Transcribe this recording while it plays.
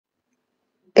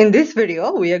In this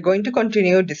video, we are going to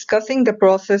continue discussing the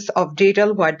process of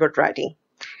digital whiteboard writing.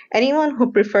 Anyone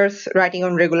who prefers writing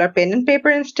on regular pen and paper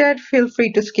instead, feel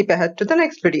free to skip ahead to the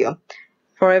next video.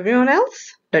 For everyone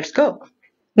else, let's go.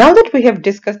 Now that we have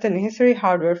discussed the necessary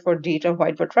hardware for digital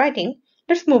whiteboard writing,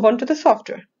 let's move on to the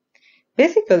software.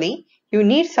 Basically, you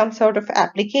need some sort of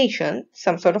application,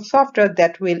 some sort of software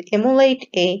that will emulate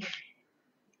a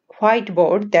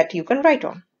whiteboard that you can write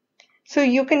on. So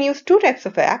you can use two types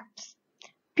of apps: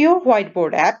 pure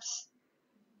whiteboard apps.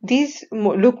 These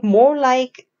look more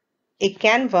like a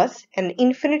canvas, an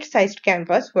infinite sized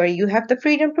canvas where you have the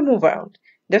freedom to move around.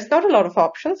 There's not a lot of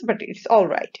options, but it's all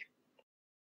right.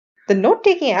 The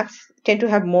note-taking apps tend to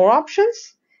have more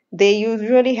options. They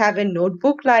usually have a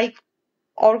notebook-like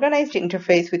organized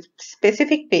interface with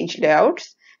specific page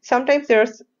layouts. Sometimes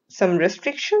there's some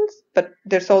restrictions, but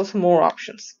there's also more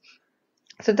options.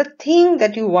 So the thing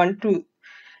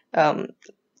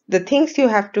you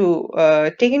have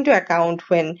to take into account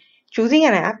when choosing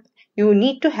an app: you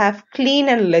need to have clean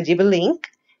and legible ink.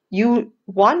 You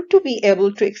want to be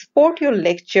able to export your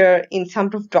lecture in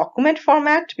some sort of document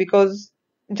format, because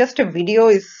just a video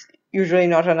is usually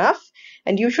not enough.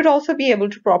 And you should also be able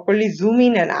to properly zoom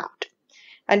in and out.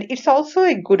 And it's also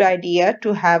a good idea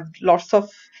to have lots of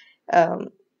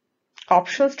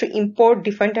options to import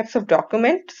different types of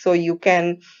documents, so you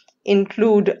can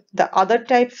include the other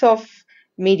types of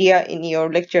media in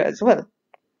your lecture as well.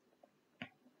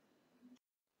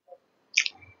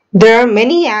 There are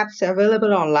many apps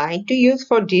available online to use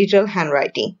for digital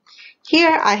handwriting.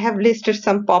 Here I have listed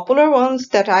some popular ones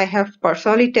that I have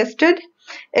personally tested,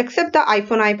 except the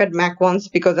iPhone, iPad, Mac ones,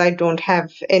 because I don't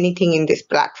have anything in this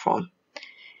platform.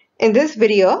 In this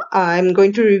video, I'm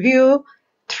going to review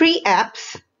 3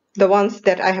 apps, the ones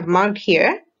that I have marked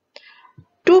here.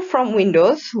 2 from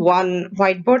Windows, one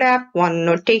whiteboard app, one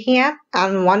note-taking app,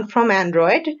 and one from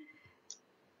Android.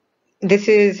 This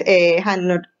is a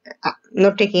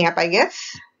note-taking app, I guess.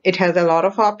 It has a lot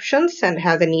of options and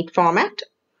has a neat format.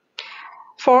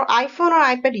 For iPhone or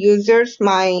iPad users,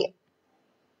 my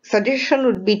suggestion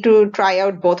would be to try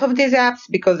out both of these apps,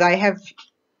 because I have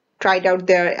tried out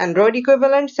their Android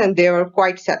equivalents and they are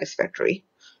quite satisfactory.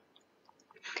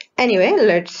 Anyway,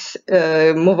 let's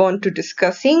move on to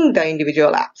discussing the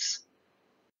individual apps.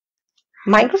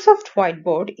 Microsoft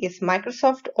Whiteboard is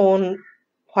Microsoft's own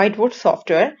whiteboard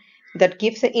software that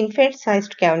gives an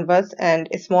infinite-sized canvas and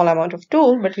a small amount of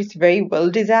tool, but it's very well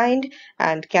designed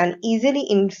and can easily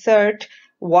insert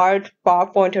Word,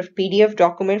 PowerPoint, or PDF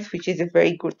documents, which is a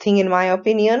very good thing in my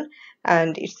opinion.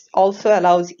 And it also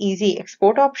allows easy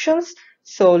export options.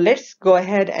 So let's go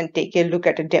ahead and take a look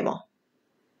at a demo.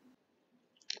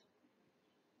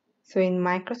 So in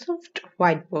Microsoft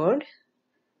Whiteboard,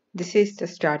 this is the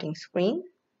starting screen.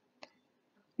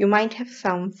 You might have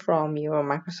some from your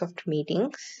Microsoft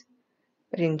meetings,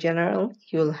 but in general,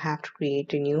 you'll have to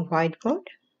create a new whiteboard.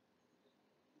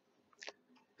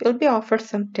 You'll be offered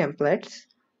some templates,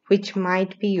 which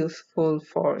might be useful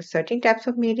for certain types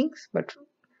of meetings, but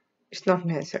it's not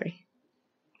necessary.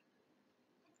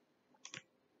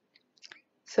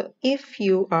 So if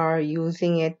you are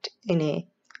using it in a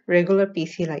regular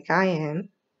PC like I am,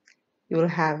 you will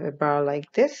have a bar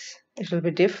like this. It will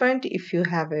be different if you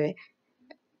have a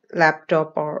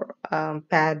laptop or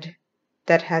pad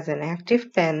that has an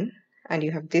active pen and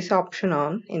you have this option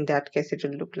on. In that case, it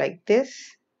will look like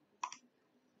this.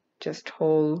 Just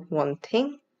hold one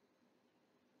thing.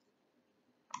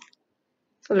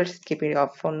 So let's keep it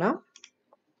off for now.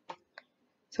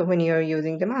 So when you're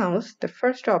using the mouse, the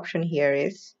first option here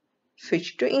is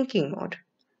switch to inking mode.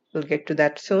 We'll get to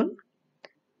that soon.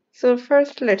 So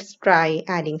first, let's try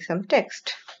adding some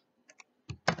text.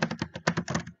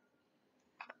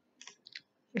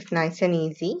 It's nice and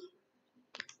easy.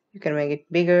 You can make it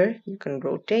bigger, you can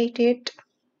rotate it.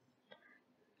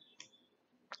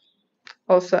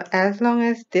 Also, as long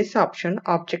as this option,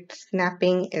 object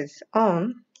snapping, is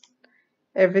on,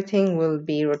 everything will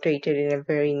be rotated in a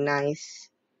very nice,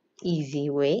 easy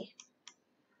way.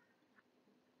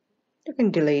 You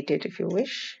can delete it if you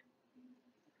wish.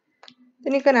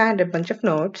 Then you can add a bunch of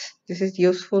notes. This is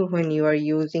useful when you are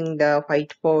using the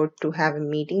whiteboard to have a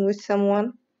meeting with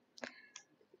someone.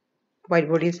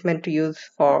 Whiteboard is meant to use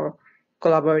for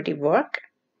collaborative work,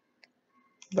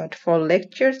 but for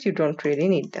lectures you don't really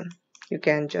need them. You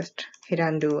can just hit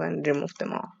undo and remove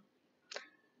them all.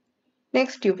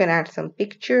 Next, you can add some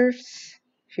pictures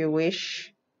if you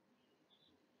wish,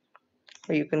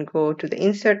 or you can go to the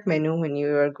insert menu when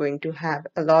you are going to have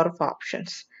a lot of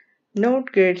options.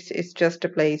 Note grids is just a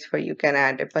place where you can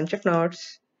add a bunch of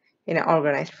notes in an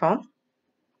organized form.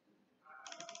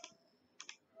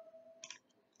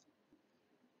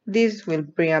 These will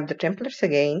bring up the templates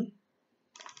again.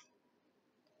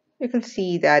 You can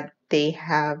see that they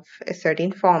have a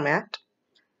certain format,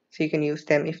 so you can use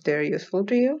them if they're useful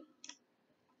to you.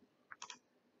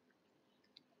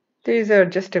 These are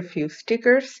just a few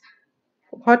stickers.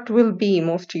 What will be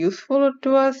most useful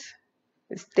to us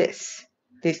is these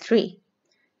three.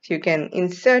 So you can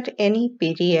insert any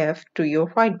PDF to your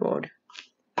whiteboard.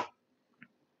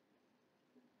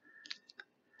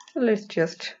 So let's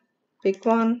just pick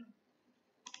one.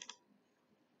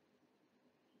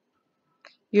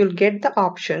 You'll get the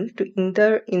option to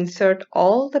either insert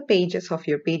all the pages of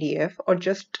your PDF or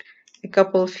just a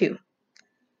couple few.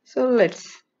 So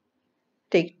let's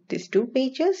take these 2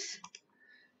 pages.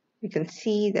 You can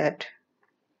see that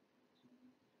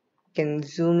you can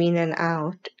zoom in and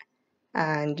out,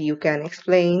 and you can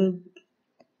explain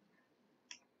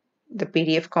the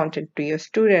PDF content to your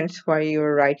students while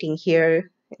you're writing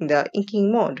here in the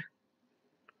inking mode.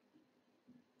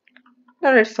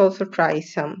 Now let's also try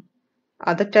some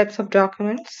other types of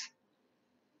documents,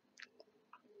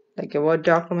 like a Word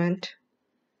document.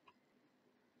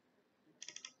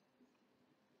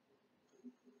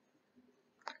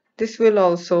 This will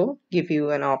also give you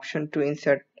an option to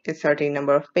insert a certain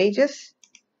number of pages.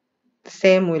 The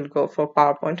same will go for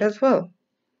PowerPoint as well.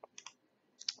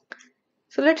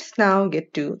 So let's now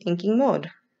get to inking mode.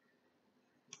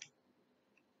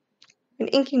 In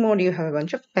inking mode, you have a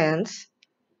bunch of pens,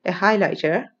 a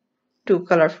highlighter, 2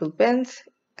 colorful pens,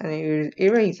 and an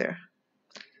eraser.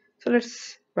 So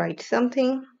let's write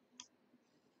something.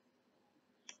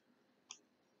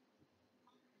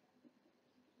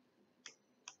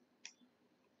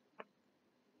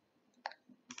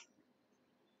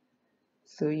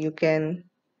 So you can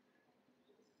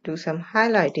do some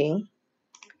highlighting,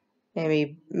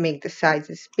 maybe make the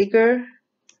sizes bigger.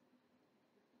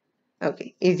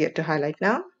 Okay, easier to highlight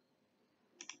now.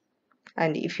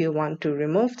 And if you want to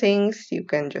remove things, you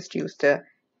can just use the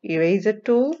eraser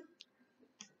tool.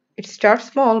 It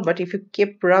starts small, but if you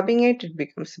keep rubbing it, it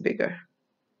becomes bigger.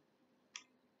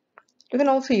 You can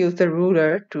also use the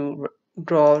ruler to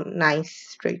draw nice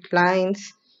straight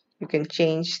lines. You can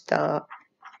change the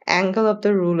angle of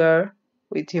the ruler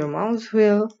with your mouse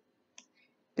wheel.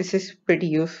 This is pretty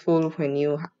useful when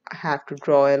you have to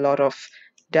draw a lot of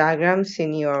diagrams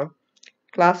in your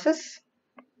classes.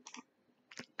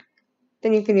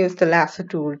 Then you can use the lasso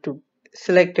tool to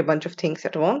select a bunch of things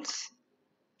at once.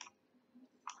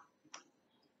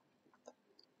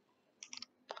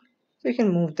 So you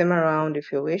can move them around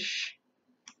if you wish.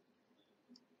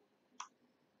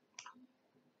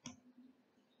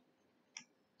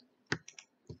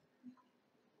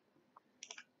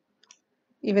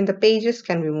 Even the pages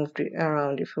can be moved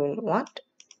around if you want.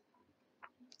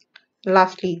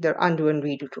 Lastly, the undo and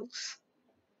redo tools.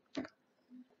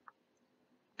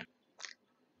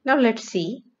 Now let's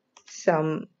see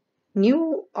some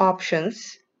new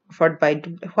options offered by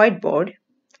whiteboard.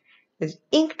 Is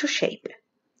ink to shape.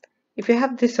 If you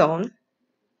have this on,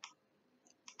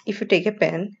 if you take a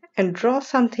pen and draw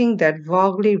something that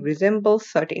vaguely resembles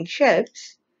certain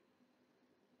shapes,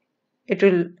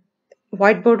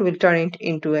 whiteboard will turn it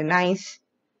into a nice,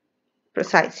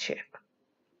 precise shape.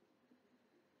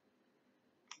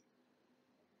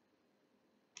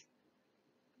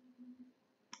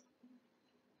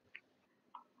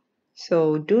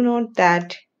 So do note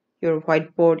that your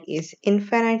whiteboard is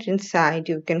infinite in size.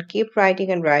 You can keep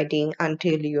writing and writing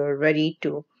until you're ready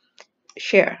to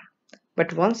share.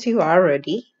 But once you are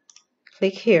ready,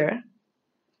 click here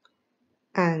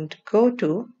and go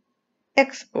to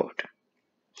Export.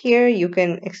 Here you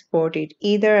can export it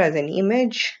either as an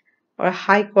image or a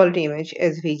high quality image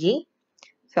SVG.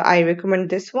 So I recommend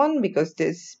this one because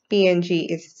this PNG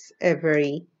is a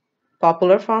very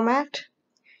popular format.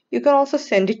 You can also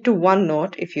send it to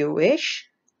Onenote if you wish,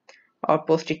 or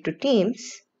post it to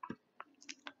Teams.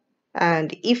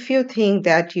 And if you think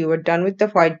that you are done with the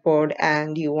whiteboard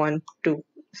and you want to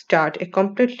start a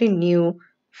completely new,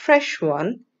 fresh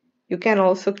one, you can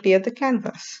also clear the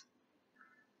canvas.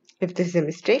 If this is a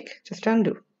mistake, just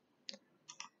undo.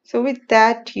 So with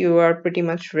that, you are pretty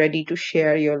much ready to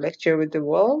share your lecture with the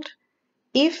world.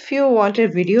 If you want a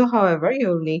video, however,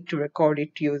 you'll need to record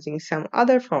it using some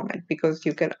other format because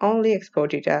you can only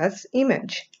export it as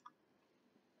image.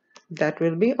 That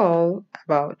will be all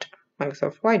about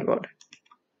Microsoft Whiteboard.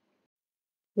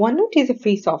 OneNote is a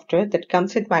free software that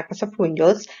comes with Microsoft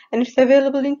Windows, and it's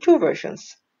available in 2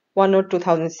 versions. OneNote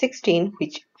 2016,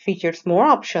 which features more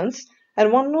options,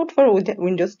 and OneNote for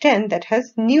Windows 10 that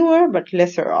has newer but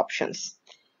lesser options.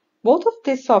 Both of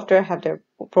these software have their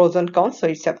pros and cons, so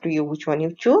it's up to you which one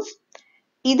you choose.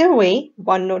 Either way,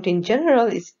 OneNote in general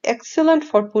is excellent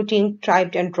for putting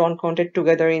typed and drawn content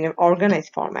together in an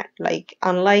organized format. Like,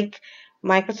 unlike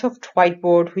Microsoft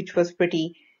Whiteboard, which was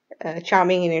pretty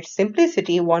charming in its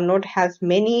simplicity, OneNote has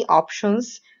many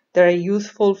options that are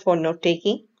useful for note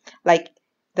taking, like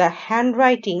the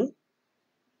handwriting,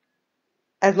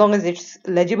 as long as it's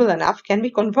legible enough, can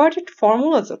be converted to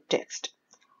formulas of text.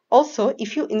 Also,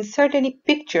 if you insert any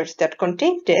pictures that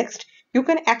contain text, you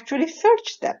can actually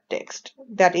search that text.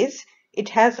 That is, it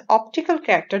has optical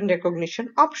character recognition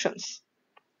options.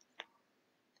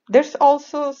 There's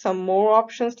also some more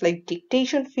options like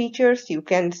dictation features. You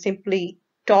can simply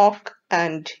talk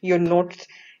and your notes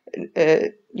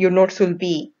will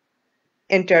be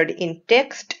entered in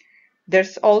text.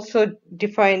 There's also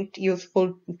different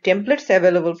useful templates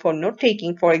available for note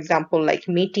taking, for example, like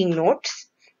meeting notes.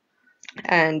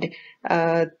 And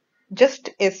just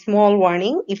a small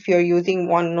warning, if you're using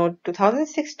OneNote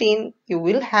 2016, you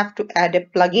will have to add a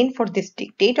plugin for this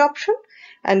dictate option.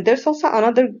 And there's also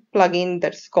another plugin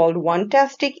that's called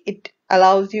OneTastic. It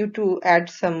allows you to add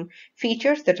some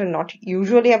features that are not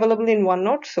usually available in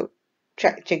OneNote, so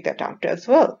check that out as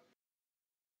well.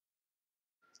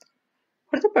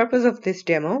 For the purpose of this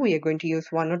demo, we are going to use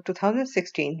OneNote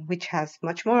 2016, which has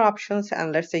much more options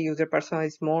and lets the user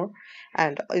personalize more,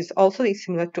 and is also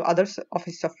similar to other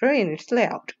Office software in its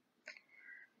layout.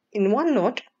 In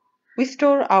OneNote, we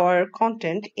store our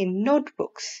content in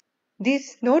notebooks.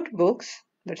 These notebooks,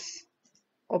 let's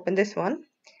open this one,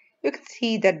 you can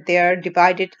see that they are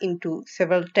divided into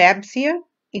several tabs here.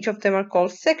 Each of them are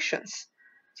called sections.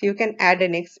 So you can add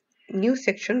a new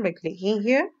section by clicking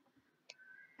here.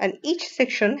 And each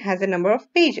section has a number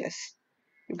of pages.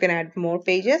 You can add more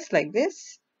pages like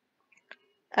this.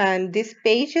 And these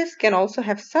pages can also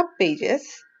have subpages.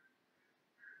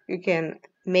 You can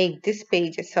make this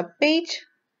page a subpage.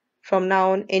 From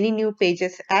now on, any new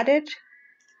pages added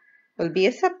will be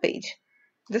a subpage.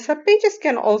 The subpages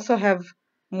can also have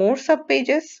more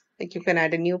subpages, like you can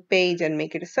add a new page and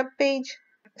make it a subpage.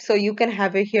 So you can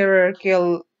have a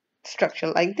hierarchical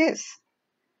structure like this.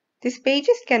 These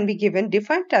pages can be given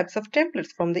different types of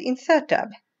templates from the Insert tab.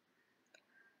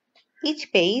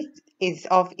 Each page is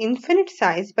of infinite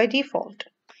size by default.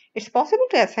 It's possible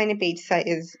to assign a page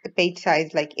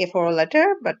size like A4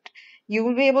 letter, but you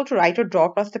will be able to write or draw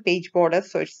across the page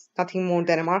borders, so it's nothing more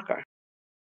than a marker.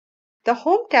 The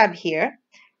Home tab here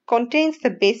contains the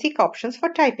basic options for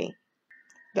typing.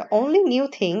 The only new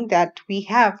thing that we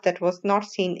have that was not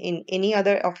seen in any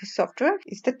other Office software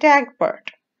is the tag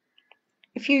part.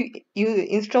 If you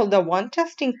install the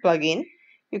OneTastic plugin,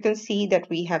 you can see that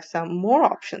we have some more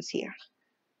options here.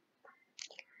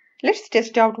 Let's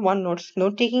test out OneNote's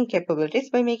note-taking capabilities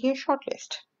by making a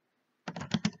shortlist.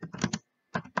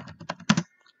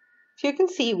 So you can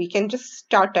see we can just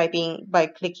start typing by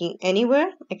clicking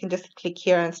anywhere. I can just click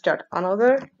here and start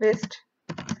another list.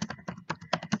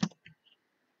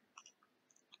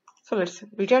 So let's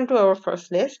return to our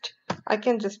first list. I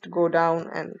can just go down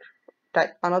and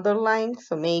type another line.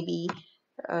 So maybe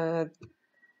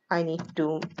I need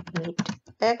to meet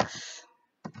X,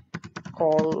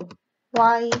 call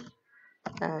Y,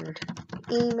 and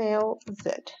email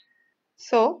Z.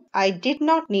 So I did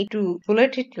not need to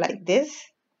bullet it like this,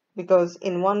 because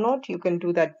in OneNote you can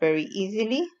do that very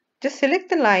easily. Just select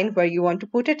the line where you want to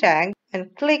put a tag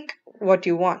and click what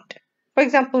you want. For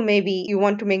example, maybe you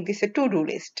want to make this a to-do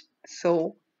list.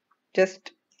 So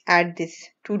just add these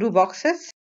to-do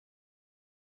boxes.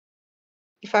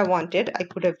 If I wanted, I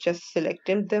could have just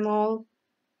selected them all.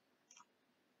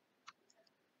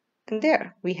 And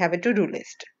there, we have a to-do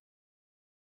list.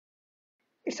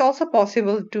 It's also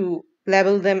possible to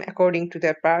label them according to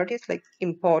their priorities, like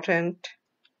important.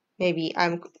 Maybe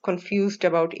I'm confused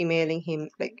about emailing him,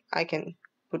 like I can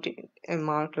put in a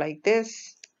mark like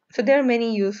this. So there are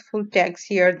many useful tags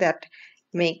here that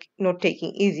make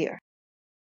note-taking easier.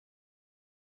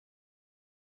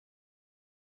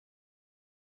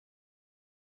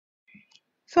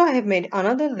 So I have made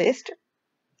another list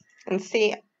and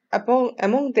say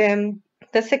among them,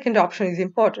 the second option is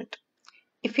important.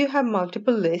 If you have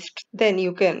multiple lists, then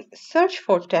you can search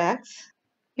for tags.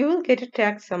 You will get a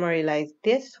tag summary like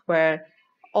this, where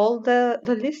all the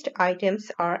list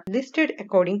items are listed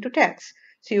according to tags.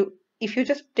 So if you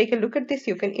just take a look at this,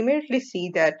 you can immediately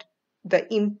see that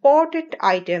the important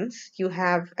items you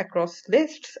have across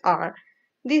lists are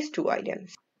these two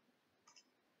items.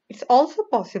 It's also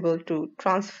possible to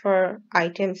transfer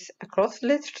items across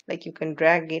lists, like you can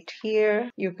drag it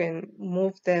here, you can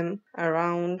move them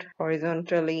around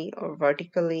horizontally or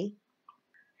vertically.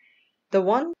 The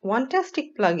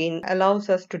Onetastic plugin allows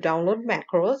us to download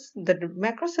macros. The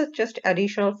macros are just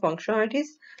additional functionalities.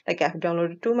 Like I've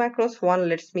downloaded two macros. One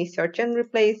lets me search and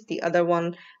replace. The other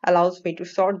one allows me to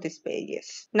sort these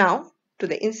pages. Now to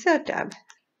the Insert tab.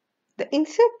 The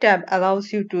Insert tab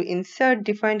allows you to insert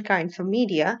different kinds of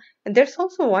media, and there's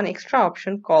also one extra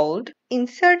option called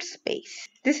Insert Space.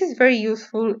 This is very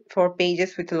useful for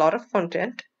pages with a lot of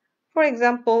content. For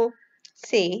example,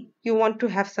 say you want to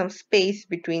have some space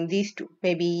between these two.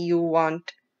 Maybe you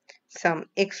want some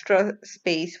extra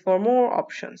space for more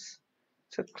options.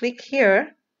 So click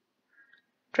here,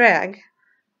 drag,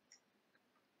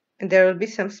 and there will be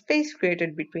some space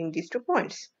created between these 2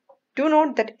 points. Do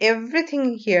note that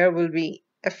everything here will be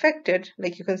affected.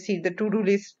 Like you can see, the to-do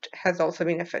list has also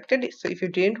been affected. So if you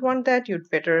didn't want that, you'd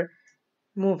better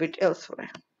move it elsewhere.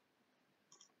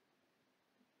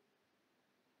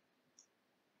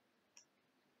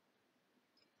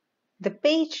 The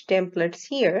page templates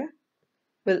here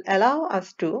will allow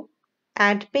us to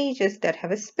add pages that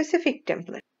have a specific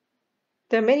template.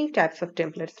 There are many types of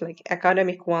templates, like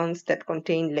academic ones that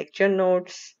contain lecture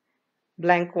notes,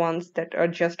 blank ones that are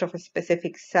just of a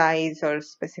specific size or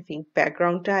specific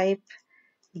background type,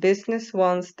 business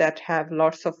ones that have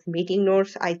lots of meeting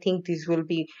notes. I think these will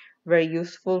be very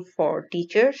useful for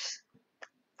teachers.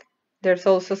 There's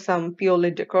also some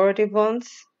purely decorative ones.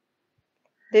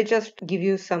 They just give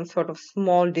you some sort of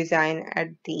small design at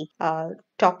the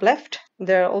top left.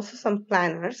 There are also some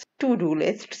planners, to-do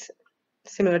lists,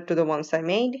 similar to the ones I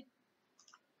made,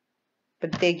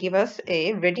 but they give us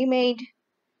a ready-made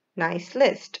nice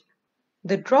list.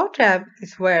 The Draw tab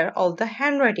is where all the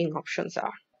handwriting options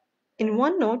are. In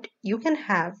OneNote, you can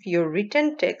have your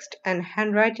written text and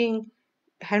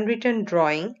handwritten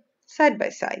drawing side by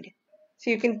side. So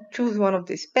you can choose one of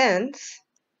these pens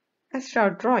and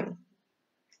start drawing.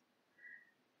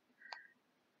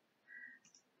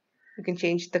 You can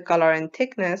change the color and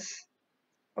thickness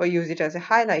or use it as a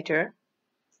highlighter.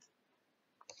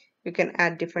 You can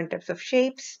add different types of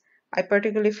shapes. I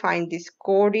particularly find these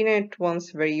coordinate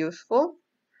ones very useful.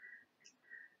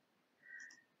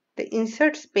 The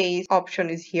insert space option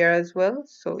is here as well.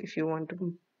 So if you want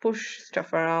to push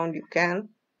stuff around, you can.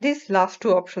 These last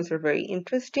two options are very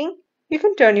interesting. You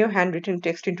can turn your handwritten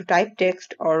text into typed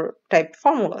text or typed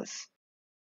formulas.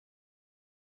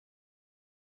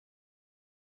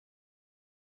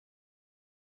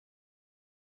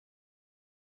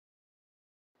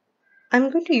 I'm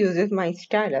going to use my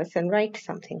stylus and write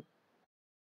something.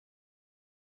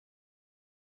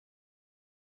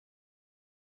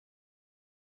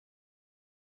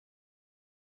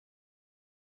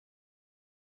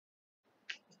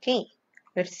 Okay,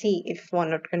 let's see if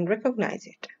OneNote can recognize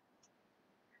it.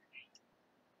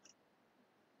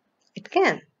 It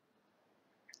can.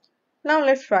 Now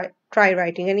let's try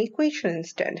writing an equation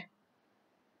instead.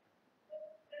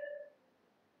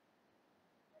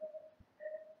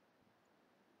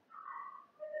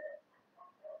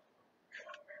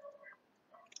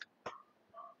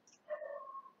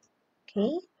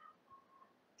 Okay.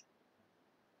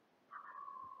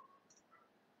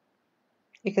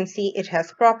 You can see it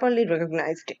has properly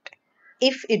recognized it.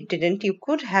 If it didn't, you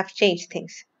could have changed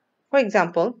things. For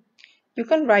example, you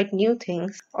can write new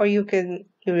things or you can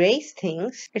erase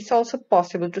things. It's also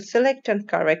possible to select and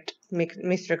correct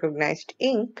misrecognized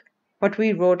ink. What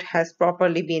we wrote has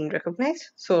properly been recognized,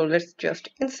 so let's just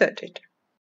insert it.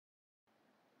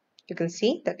 You can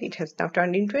see that it has now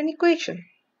turned into an equation.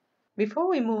 Before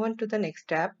we move on to the next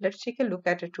tab, let's take a look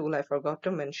at a tool I forgot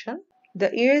to mention.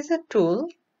 The eraser tool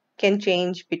can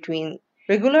change between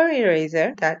regular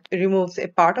eraser that removes a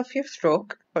part of your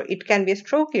stroke, or it can be a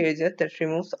stroke eraser that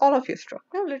removes all of your stroke.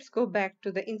 Now let's go back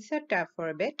to the Insert tab for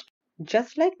a bit.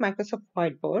 Just like Microsoft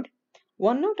Whiteboard,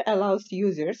 OneNote allows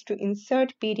users to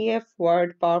insert PDF,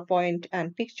 Word, PowerPoint,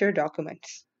 and picture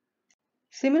documents.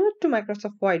 Similar to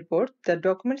Microsoft Whiteboard, the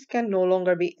documents can no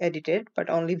longer be edited but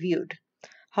only viewed.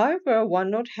 However,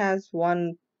 OneNote has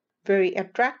one very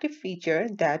attractive feature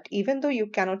that even though you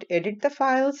cannot edit the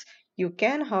files, you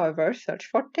can, however, search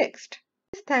for text.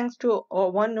 This is thanks to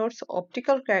OneNote's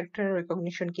optical character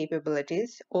recognition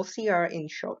capabilities, OCR in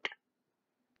short.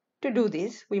 To do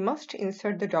this, we must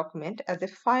insert the document as a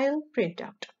file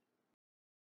printout.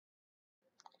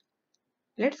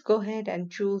 Let's go ahead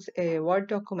and choose a Word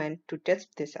document to test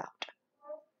this out.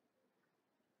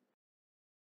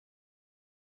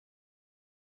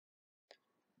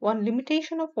 One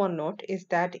limitation of OneNote is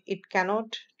that it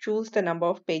cannot choose the number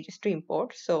of pages to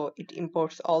import, so it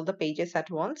imports all the pages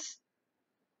at once.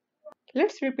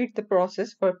 Let's repeat the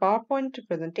process for a PowerPoint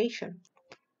presentation.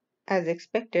 As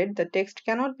expected, the text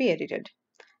cannot be edited.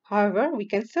 However, we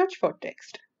can search for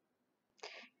text.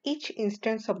 Each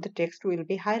instance of the text will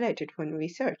be highlighted when we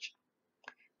search.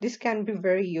 This can be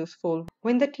very useful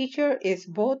when the teacher is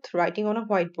both writing on a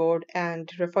whiteboard and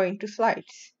referring to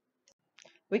slides.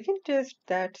 We can test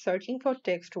that searching for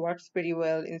text works pretty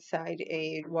well inside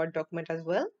a Word document as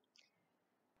well.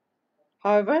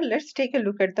 However, let's take a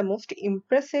look at the most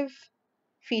impressive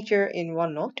feature in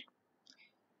OneNote.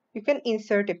 You can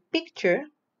insert a picture.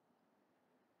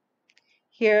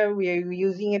 Here we are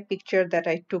using a picture that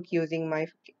I took using my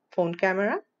phone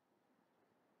camera.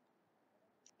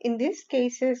 In these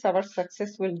cases, our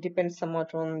success will depend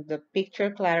somewhat on the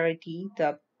picture clarity,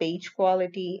 the page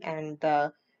quality, and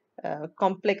the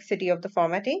complexity of the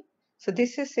formatting. So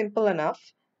this is simple enough,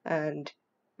 and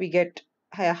we get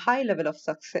a high level of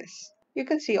success. You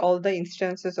can see all the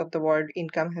instances of the word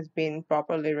income has been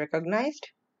properly recognized.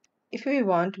 If we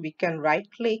want, we can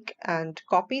right-click and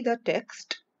copy the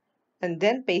text and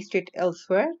then paste it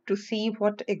elsewhere to see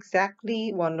what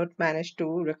exactly OneNote managed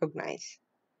to recognize.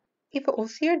 If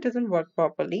OCR doesn't work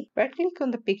properly, right-click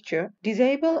on the picture,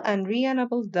 disable and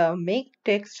re-enable the Make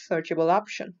Text Searchable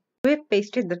option. We have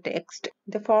pasted the text.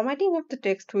 The formatting of the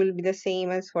text will be the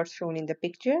same as what's shown in the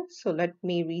picture, so let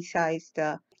me resize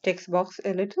the text box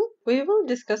a little. We will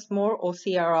discuss more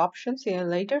OCR options in a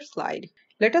later slide.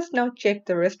 Let us now check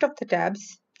the rest of the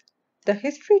tabs. The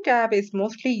History tab is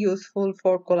mostly useful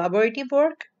for collaborative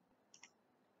work.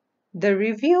 The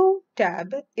Review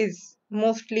tab is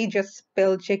mostly just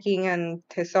spell checking and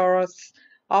thesaurus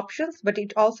options, but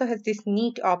it also has this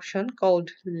neat option called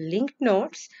linked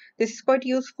notes. This is quite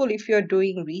useful if you're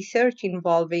doing research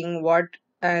involving Word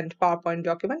and PowerPoint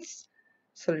documents.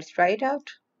 So let's try it out.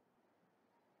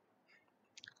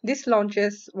 This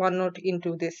launches OneNote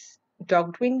into this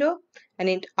docked window, and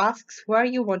it asks where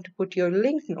you want to put your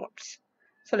linked notes.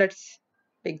 So let's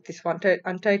pick this one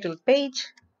untitled page,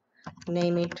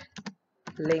 name it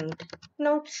linked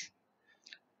notes.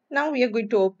 Now we are going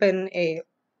to open a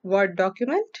Word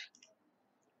document.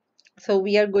 So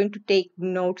we are going to take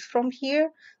notes from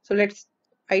here. So let's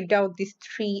write down these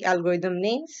 3 algorithm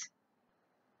names.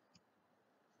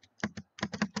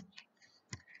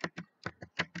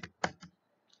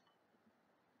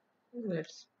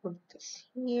 Let's put this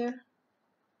here.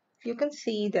 You can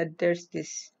see that there's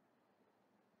this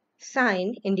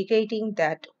sign indicating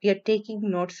that we are taking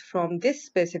notes from this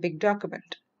specific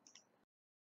document.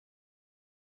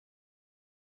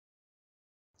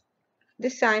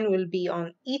 This sign will be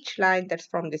on each line that's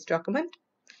from this document.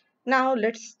 Now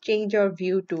let's change our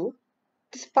view to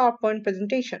this PowerPoint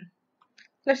presentation.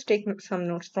 Let's take some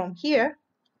notes from here,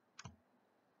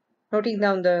 noting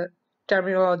down the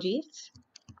terminologies.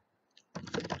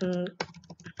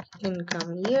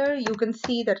 Income year. You can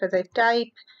see that as I type,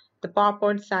 the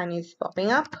PowerPoint sign is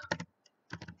popping up.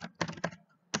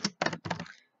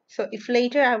 So if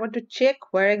later I want to check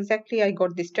where exactly I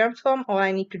got these terms from, all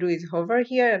I need to do is hover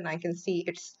here and I can see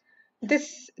it's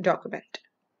this document.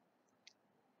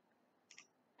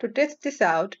 To test this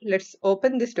out, let's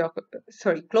open this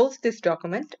close this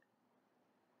document.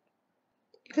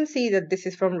 You can see that this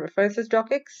is from References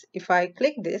docx. If I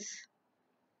click this,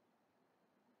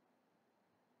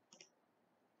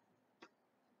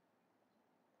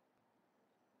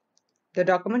 the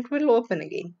document will open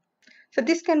again. So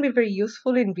this can be very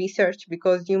useful in research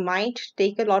because you might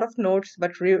take a lot of notes,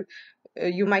 but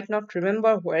you might not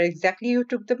remember where exactly you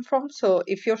took them from. So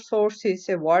if your source is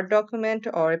a Word document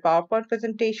or a PowerPoint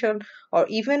presentation or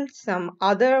even some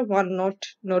other OneNote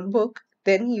notebook,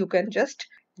 then you can just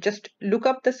look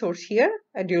up the source here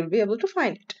and you'll be able to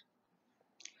find it.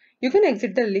 You can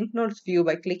exit the linked notes view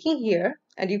by clicking here,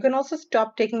 and you can also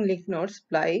stop taking linked notes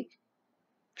by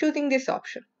choosing this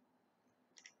option.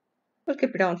 We'll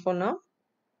keep it on for now.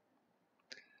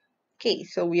 Okay,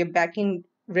 so we are back in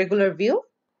regular view.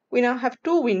 We now have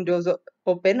 2 windows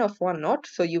open of OneNote,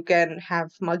 so you can have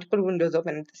multiple windows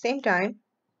open at the same time.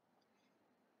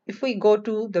 If we go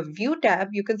to the View tab,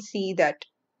 you can see that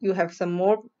you have some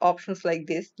more options like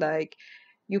this, like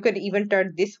you can even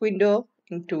turn this window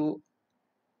into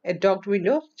a docked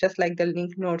window, just like the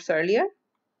linked notes earlier.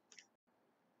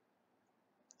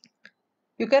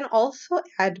 You can also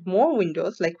add more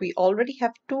windows, like we already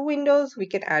have 2 windows, we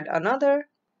can add another.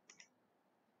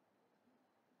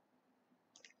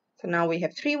 So now we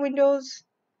have 3 windows.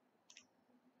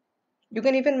 You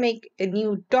can even make a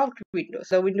new docked window.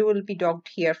 So the window will be docked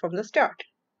here from the start.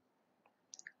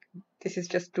 This is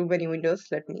just too many windows.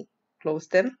 Let me close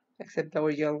them, except the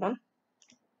original one.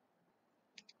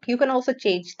 You can also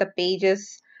change the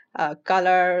pages,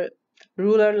 color,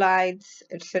 ruler lines,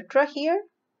 etc. here.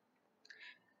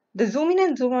 The zoom in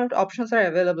and zoom out options are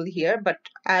available here, but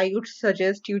I would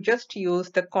suggest you just use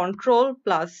the Control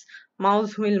plus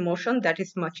mouse wheel motion. That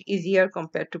is much easier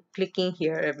compared to clicking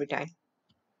here every time.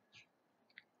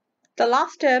 The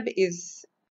last tab is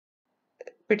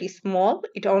pretty small.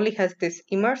 It only has this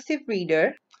immersive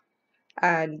reader,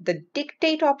 and the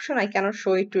dictate option, I cannot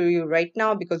show it to you right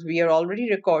now because we are already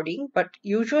recording, but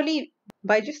usually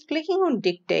by just clicking on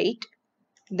dictate,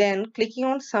 then clicking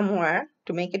on somewhere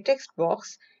to make a text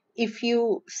box, if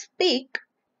you speak,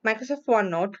 Microsoft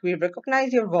OneNote will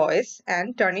recognize your voice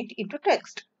and turn it into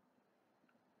text.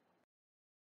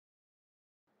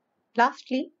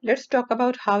 Lastly, let's talk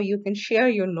about how you can share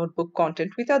your notebook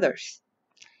content with others.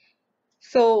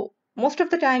 So most of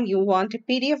the time you want a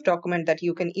PDF document that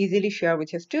you can easily share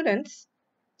with your students.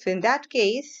 So in that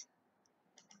case,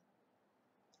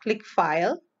 click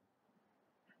File,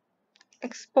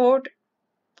 Export.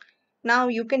 Now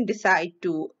you can decide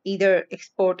to either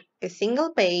export a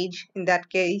single page, in that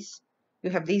case you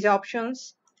have these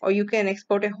options, or you can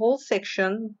export a whole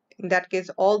section, in that case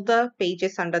all the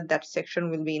pages under that section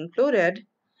will be included,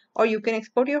 or you can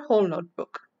export your whole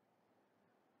notebook.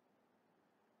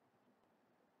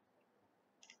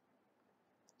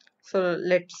 So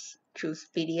let's choose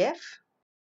PDF.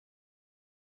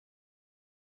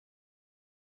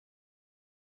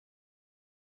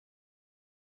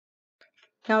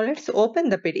 Now let's open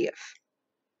the PDF.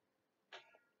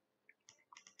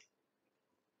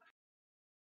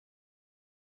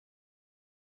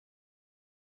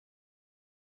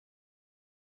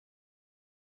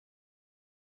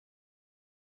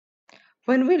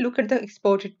 When we look at the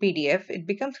exported PDF, it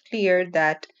becomes clear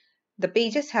that the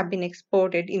pages have been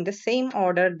exported in the same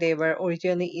order they were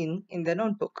originally in the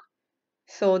notebook.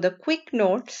 So the quick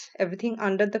notes, everything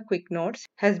under the quick notes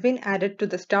has been added to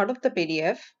the start of the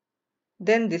PDF,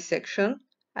 then this section,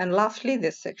 and lastly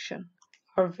this section.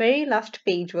 Our very last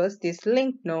page was this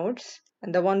linked notes,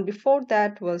 and the one before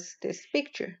that was this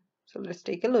picture. So let's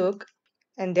take a look,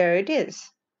 and there it is.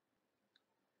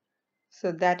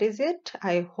 So that is it.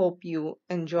 I hope you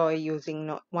enjoy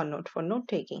using OneNote for note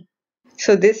taking.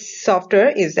 So this software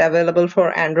is available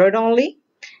for Android only.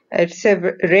 It's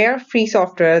a rare free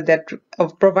software that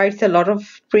provides a lot of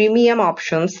premium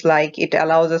options, like it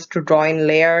allows us to draw in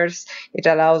layers, it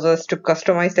allows us to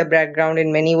customize the background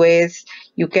in many ways.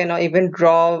 You can even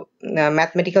draw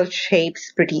mathematical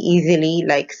shapes pretty easily,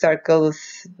 like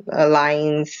circles,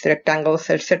 lines, rectangles,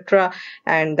 etc.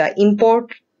 And the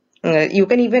import, you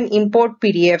can even import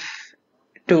PDF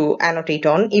to annotate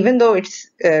on. Even though it's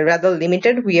rather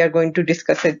limited, we are going to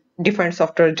discuss a different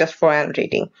software just for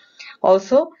annotating.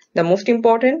 Also, the most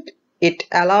important, it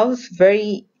allows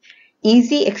very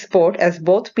easy export as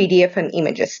both PDF and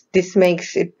images. This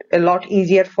makes it a lot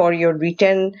easier for your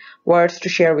written words to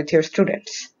share with your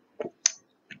students.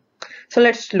 So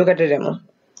let's look at a demo.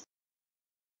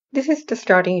 This is the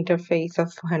starting interface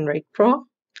of Handwrite Pro.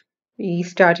 We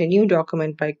start a new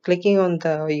document by clicking on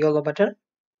the yellow button.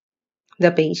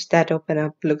 The page that opens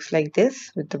up looks like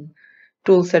this with the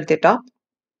tools at the top.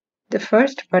 The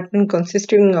first button,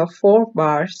 consisting of 4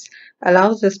 bars,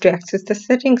 allows us to access the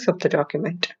settings of the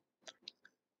document.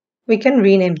 We can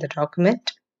rename the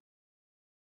document.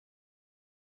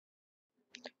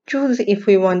 Choose if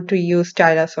we want to use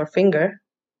stylus or finger.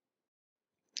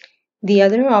 The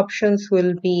other options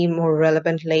will be more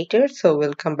relevant later, so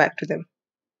we'll come back to them.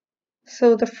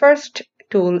 So the first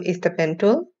tool is the pen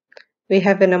tool. We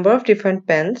have a number of different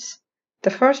pens.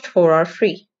 The first 4 are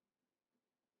free.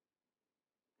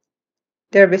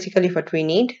 They're basically what we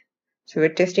need. So we're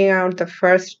testing out the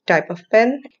first type of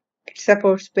pen. It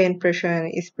supports pen pressure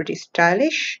and is pretty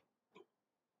stylish.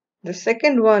 The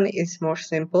second one is more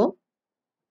simple.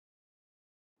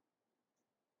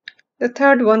 The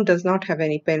third one does not have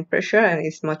any pen pressure and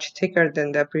is much thicker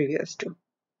than the previous two.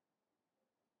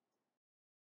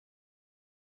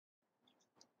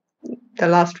 The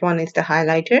last one is the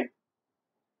highlighter.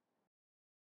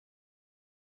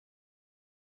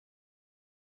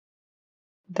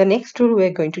 The next tool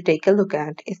we're going to take a look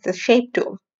at is the shape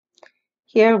tool.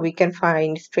 Here we can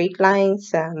find straight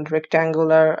lines and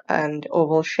rectangular and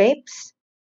oval shapes.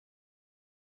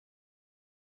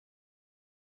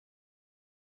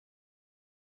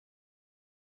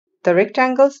 The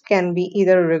rectangles can be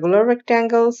either regular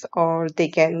rectangles or they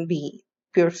can be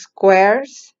pure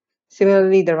squares.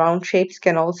 Similarly, the round shapes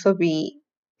can also be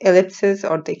ellipses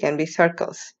or they can be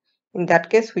circles. In that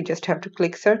case, we just have to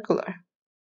click circular.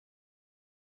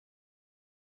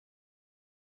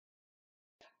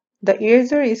 The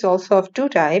eraser is also of two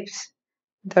types.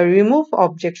 The remove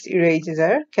objects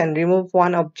eraser can remove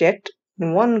one object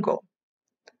in one go.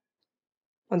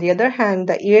 On the other hand,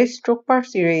 the erase stroke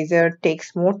parse eraser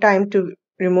takes more time to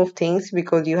remove things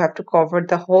because you have to cover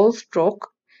the whole stroke.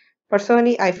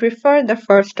 Personally, I prefer the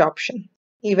first option,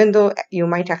 even though you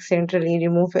might accidentally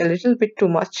remove a little bit too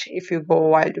much if you go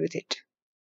wild with it.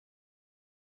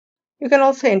 You can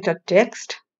also enter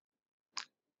text.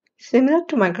 Similar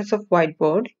to Microsoft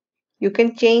Whiteboard, you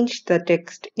can change the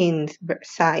text in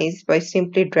size by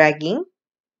simply dragging.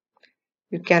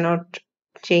 You cannot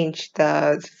change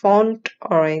the font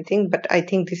or anything, but I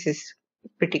think this is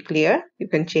pretty clear. You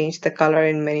can change the color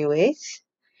in many ways.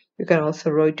 You can also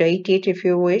rotate it if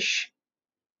you wish.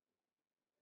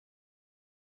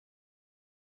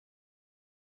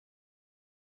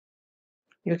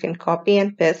 You can copy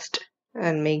and paste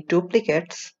and make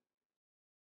duplicates.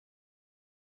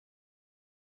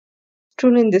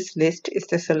 Tool in this list is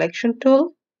the selection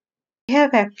tool. We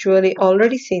have actually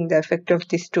already seen the effect of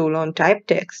this tool on typed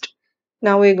text.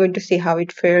 Now we're going to see how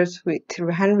it fares with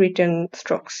handwritten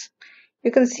strokes.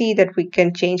 You can see that we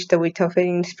can change the width of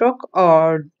any stroke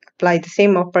or apply the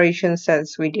same operations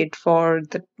as we did for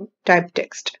the typed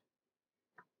text.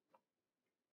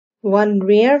 One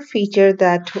rare feature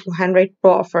that Handwrite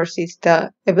Pro offers is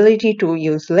the ability to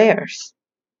use layers.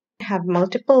 Have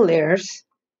multiple layers,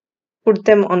 put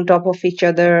them on top of each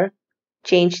other,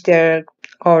 change their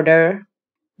order,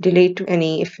 delete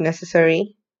any if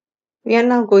necessary. We are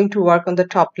now going to work on the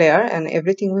top layer, and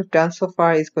everything we've done so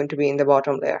far is going to be in the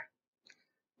bottom layer.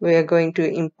 We are going to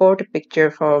import a picture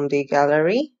from the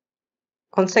gallery.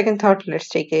 On second thought, let's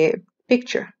take a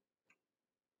picture.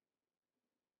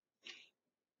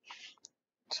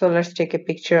 So let's take a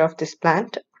picture of this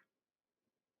plant.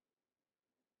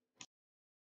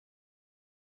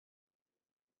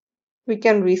 We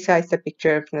can resize the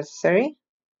picture if necessary.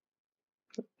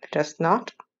 Let us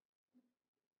not.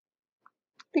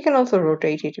 We can also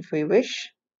rotate it if we wish.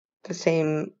 The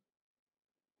same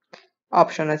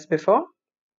option as before.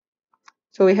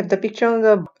 So we have the picture on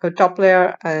the top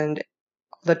layer and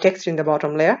the text in the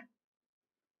bottom layer.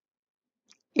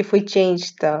 If we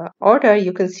change the order,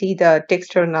 you can see the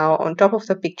texture now on top of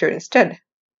the picture instead.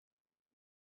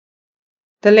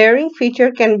 The layering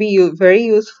feature can be very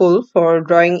useful for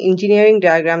drawing engineering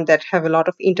diagrams that have a lot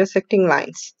of intersecting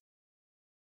lines.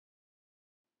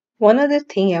 One other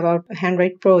thing about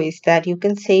Handwrite Pro is that you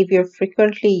can save your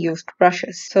frequently used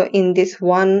brushes. So in this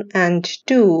 1 and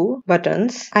 2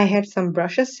 buttons, I had some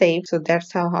brushes saved, so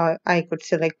that's how I could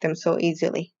select them so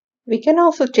easily. We can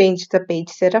also change the page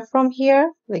setup from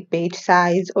here, like page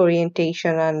size,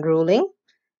 orientation, and ruling.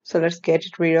 So let's get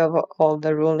rid of all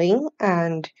the ruling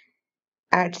and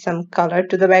add some color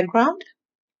to the background.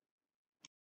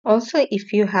 Also,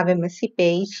 if you have a messy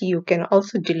page, you can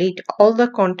also delete all the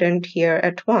content here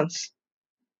at once.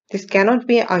 This cannot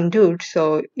be undone,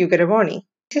 so you get a warning.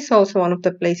 This is also one of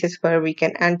the places where we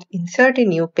can insert a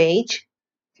new page.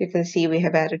 You can see we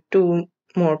have added 2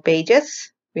 more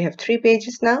pages. We have 3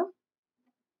 pages now.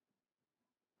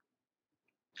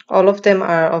 All of them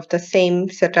are of the same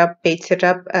page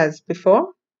setup as before.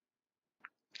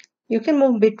 You can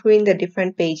move between the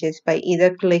different pages by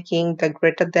either clicking the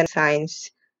greater than signs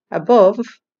above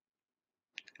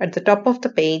at the top of the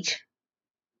page,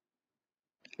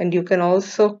 and you can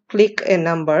also click a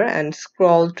number and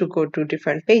scroll to go to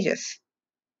different pages.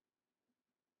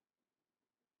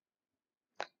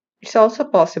 It's also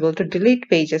possible to delete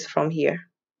pages from here.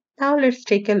 Now let's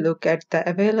take a look at the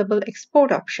available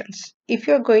export options. If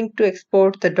you're going to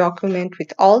export the document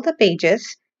with all the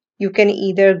pages, you can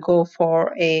either go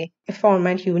for a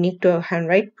format unique to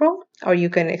Handwrite Pro, or you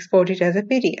can export it as a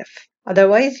PDF.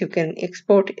 Otherwise, you can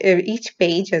export each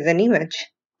page as an image.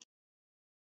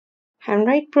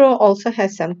 Handwrite Pro also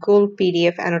has some cool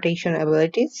PDF annotation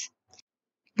abilities.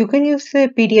 You can use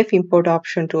the PDF import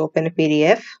option to open a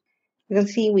PDF. You can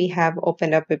see we have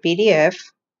opened up a PDF.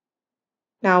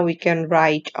 Now we can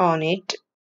write on it,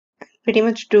 pretty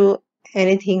much do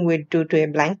anything we do to a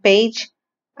blank page,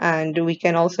 and we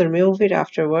can also remove it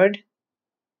afterward.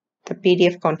 The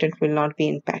PDF content will not be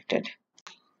impacted.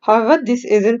 However, this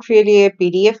isn't really a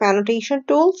PDF annotation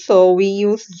tool, so we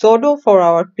use Zodo for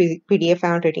our PDF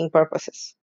annotating purposes.